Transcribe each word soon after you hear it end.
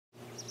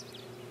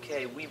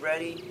Okay, we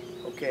ready?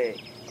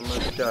 Okay, I'm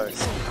gonna start.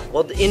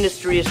 Well, the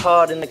industry is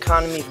hard and the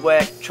economy's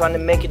whack. Trying to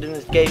make it in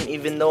this game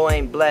even though I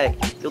ain't black.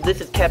 Yo, this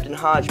is Captain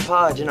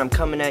Hodgepodge and I'm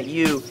coming at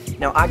you.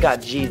 Now I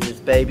got Jesus,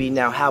 baby.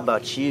 Now how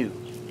about you?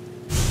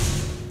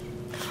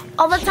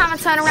 All the time I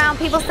turn around,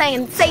 people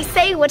saying,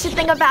 say, what you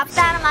think about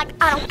that? I'm like,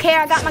 I don't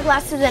care, I got my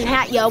glasses and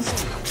hat, yo.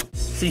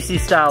 CC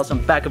Styles, I'm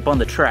back up on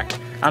the track.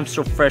 I'm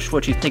so fresh,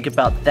 what you think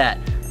about that?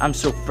 I'm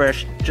so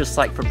fresh, just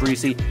like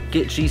Fabrizi.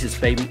 Get Jesus,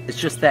 baby, it's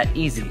just that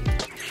easy.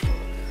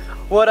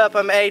 What up,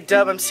 I'm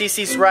A-Dub, I'm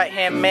CC's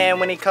right-hand man.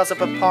 When he calls up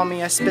upon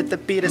me, I spit the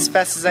beat as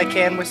fast as I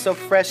can. We're so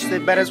fresh, they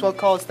better as well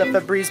call us the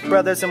Fabrizi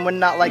brothers. And we're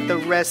not like the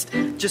rest,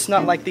 just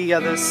not like the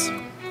others.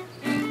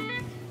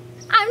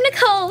 I'm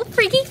Nicole,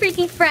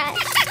 freaky fresh.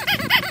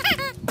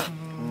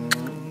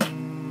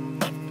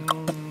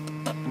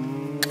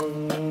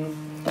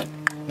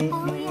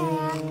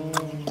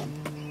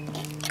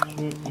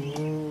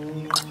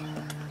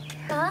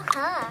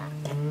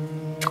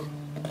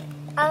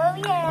 Oh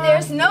yeah.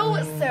 There's no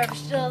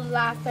service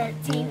July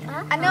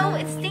 13th. I know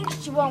it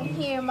stinks you won't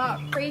hear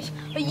my preach,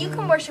 but you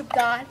can worship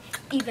God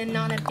even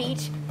on a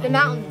beach, the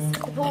mountains,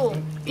 the pool.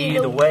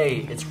 Either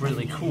way, it's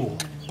really cool.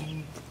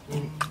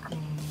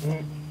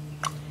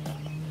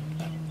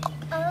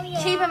 Oh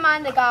yeah. Keep in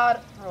mind the God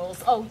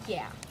rules. Oh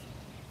yeah.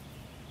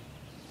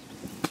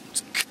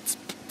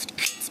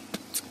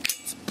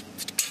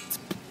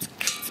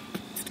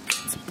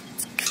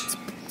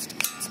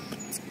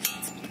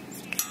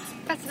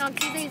 Fasting on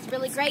Tuesday is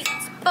really great.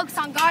 Focus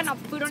on God,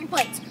 not the food on your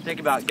plate. Think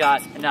about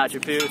God and not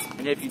your food,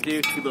 and if you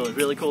do, you build a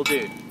really cool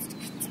dude.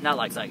 Not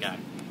like that guy.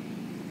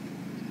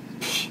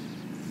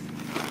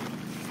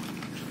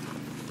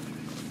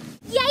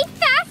 Yay,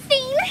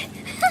 fasting!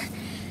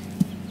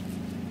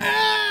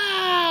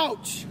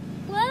 Ouch!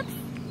 Whoops.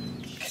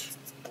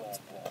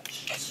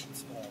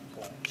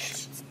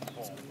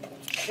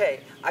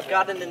 Okay, I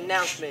got an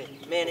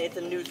announcement. Man, it's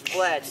a new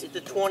splash. It's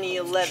the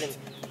 2011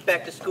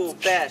 Back to School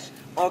Bash.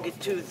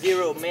 August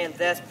 20, man,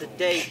 that's the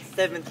date.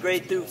 7th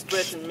grade through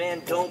freshman,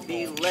 man, don't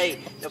be late.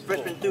 Now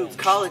freshman through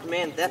college,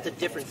 man, that's a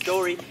different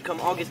story.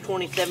 Come August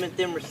 27th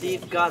and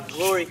receive God's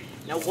glory.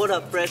 Now what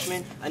up,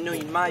 freshmen? I know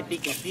you might be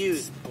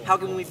confused. How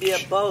can we be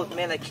at both?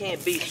 Man, that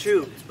can't be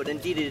true. But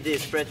indeed it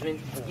is, freshmen.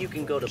 You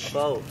can go to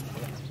both.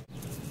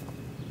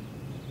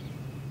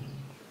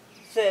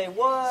 Say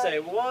what? Say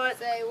what?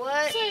 Say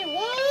what? Say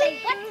what? Say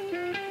what?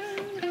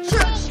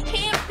 Church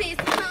camp is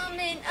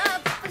coming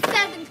up for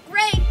 7th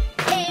grade.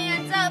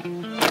 Hands up.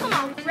 Come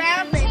on,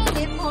 grab and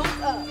get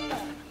pumped up.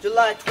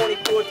 July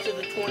 24th to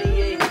the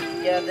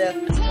 28th. Yeah, that's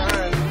the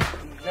time.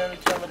 Gonna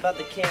tell about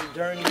the camp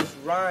during this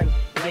rhyme.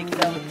 Lake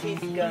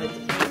Salvatizca, it's a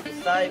beautiful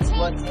sight.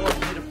 What's more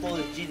beautiful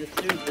is Jesus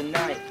through the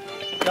night.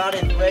 God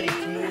is ready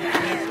to move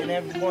peace in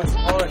everyone's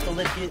heart. So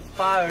let's get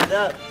fired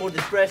up for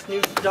this fresh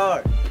new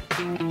start.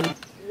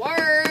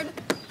 Word.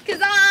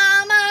 Cause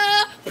I'm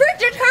a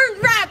preacher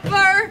turned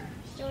rapper.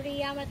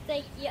 Shorty, I'ma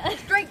take ya.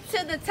 Straight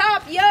to the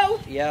top, yo.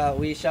 Yeah,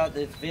 we shot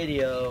this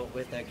video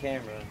with a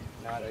camera,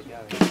 not a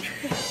gun.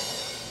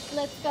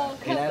 Let's go.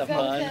 And that's go,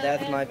 pun. go,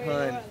 That's my pun.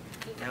 everyone.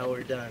 Now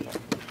we're done.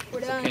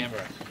 We're done.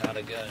 Camera, not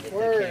a gun. It's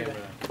Word. a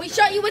camera. We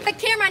shot you with a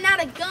camera, not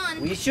a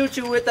gun. We shoot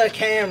you with a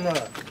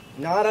camera,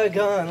 not a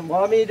gun.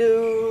 Want me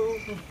to?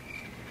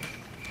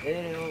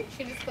 Ew.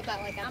 Should just put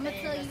that like I'ma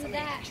tell you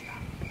that.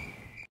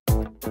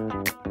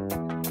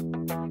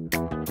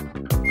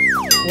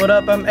 What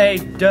up, I'm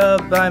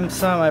A-Dub, I'm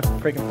some, I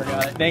freaking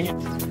forgot it, dang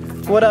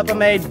it. What up,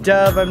 I'm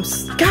A-Dub,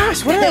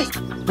 gosh, what else?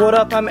 What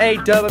up, I'm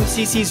A-Dub, I'm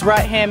CC's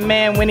right-hand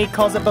man. When he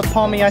calls up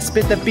upon me, I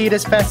spit the beat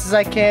as fast as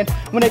I can.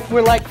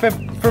 We're like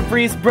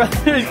Fabrizi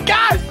brothers,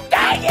 gosh,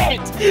 dang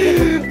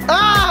it!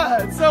 Ah,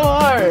 it's so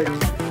hard.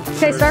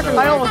 Okay, start from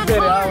I almost did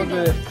it,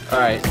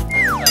 Alright.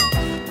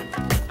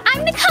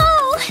 I'm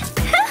Nicole!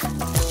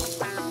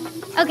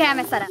 Okay, I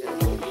messed that up.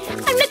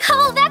 I'm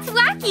Nicole, that's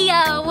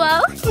wacky-o,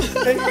 whoa.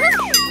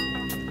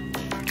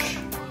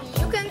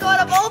 You can go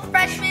to both,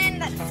 freshmen.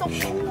 That's so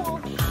cool.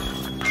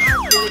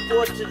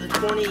 24th to the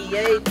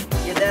 28th,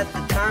 yeah, that's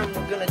the time.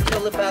 We're gonna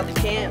tell about the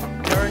camp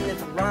during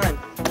this rhyme.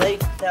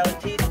 Lake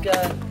Salvatizca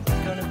is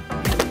gonna.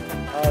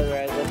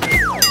 Alright, let's do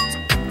it.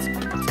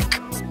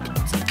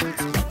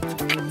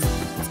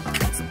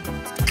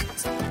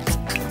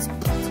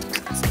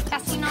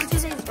 Fasting on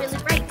Tuesday is really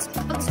great.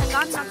 Focus on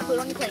God, not the food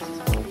on your plate.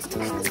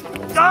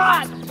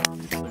 God!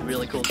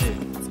 Really cool dude.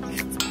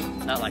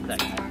 Not like that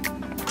guy.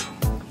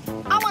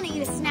 I want to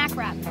eat a snack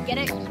wrap. Get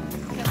it?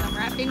 Because I'm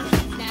wrapping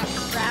snack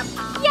wrap.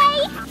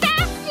 Yay,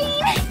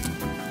 fasting!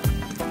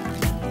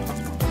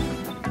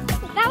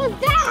 That was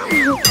that!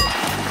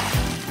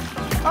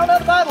 Oh no,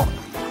 the Bible!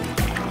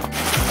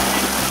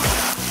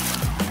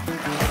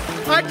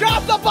 I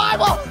dropped the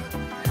Bible!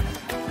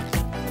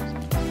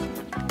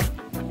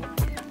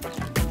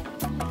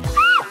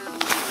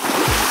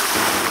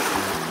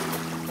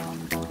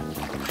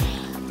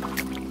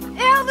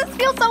 Ew, this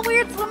feels so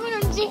weird swimming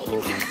in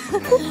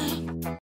jeans.